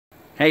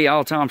Hey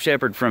y'all, Thom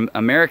Shepherd from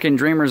American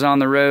Dreamers on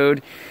the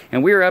Road,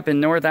 and we're up in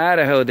North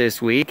Idaho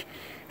this week,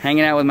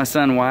 hanging out with my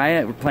son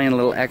Wyatt. We're playing a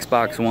little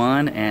Xbox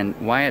One,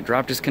 and Wyatt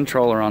dropped his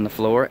controller on the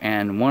floor,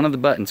 and one of the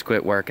buttons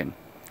quit working.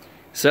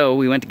 So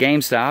we went to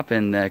GameStop,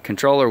 and the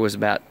controller was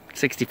about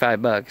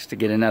 65 bucks to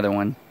get another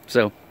one,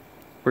 so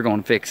we're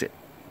going to fix it.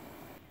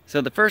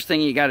 So the first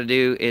thing you got to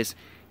do is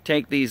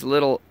take these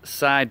little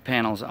side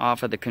panels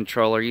off of the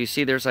controller. You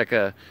see there's like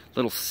a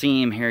little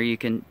seam here. You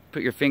can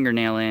put your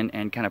fingernail in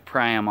and kind of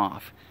pry them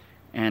off.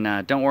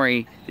 And don't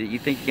worry that you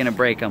think you're going to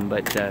break them,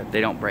 but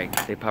they don't break.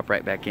 They pop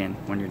right back in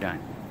when you're done.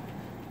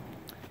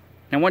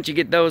 Now once you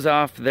get those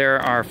off, there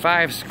are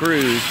 5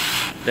 screws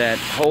that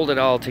hold it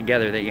all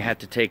together that you have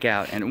to take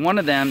out. And one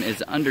of them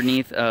is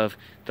underneath of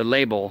the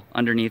label,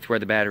 underneath where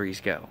the batteries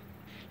go.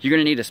 You're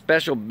going to need a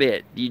special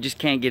bit. You just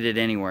can't get it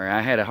anywhere.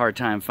 I had a hard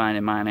time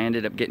finding mine. I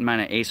ended up getting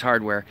mine at Ace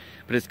Hardware,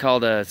 but it's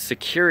called a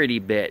security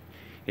bit.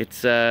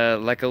 It's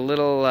like a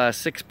little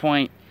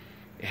 6-point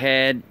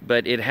head,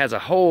 but it has a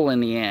hole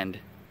in the end.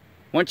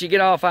 Once you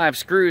get all 5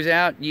 screws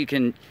out, you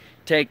can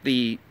take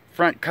the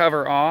front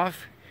cover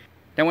off.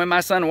 Now when my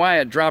son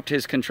Wyatt dropped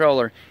his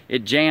controller,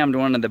 it jammed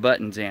one of the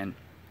buttons in.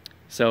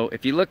 So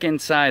if you look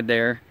inside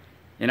there,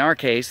 in our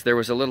case, there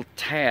was a little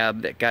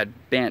tab that got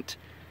bent,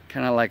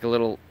 kind of like a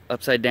little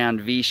upside down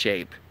V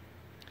shape.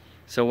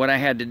 So what I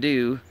had to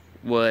do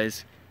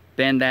was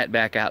bend that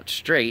back out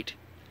straight,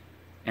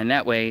 and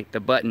that way the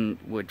button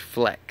would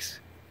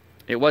flex.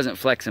 It wasn't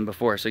flexing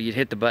before, so you'd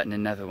hit the button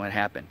and nothing would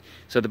happen.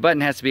 So the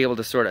button has to be able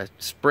to sort of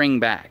spring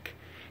back,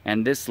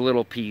 and this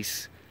little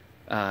piece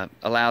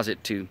allows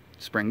it to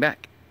spring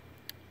back.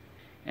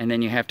 And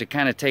then you have to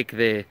kind of take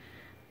the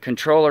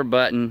controller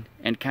button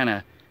and kind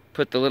of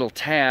put the little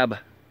tab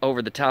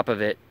over the top of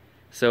it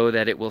so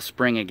that it will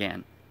spring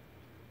again.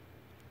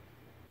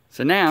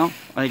 So now,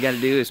 all you got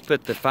to do is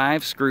put the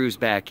 5 screws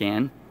back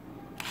in,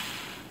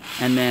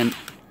 and then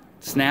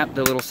snap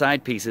the little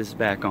side pieces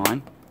back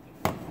on,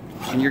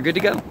 and you're good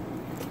to go.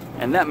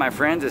 And that, my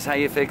friends, is how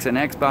you fix an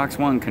Xbox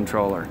One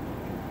controller.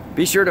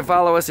 Be sure to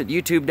follow us at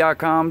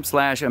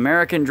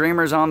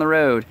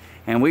youtube.com/AmericanDreamersOnTheRoad,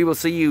 and we will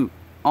see you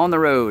on the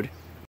road.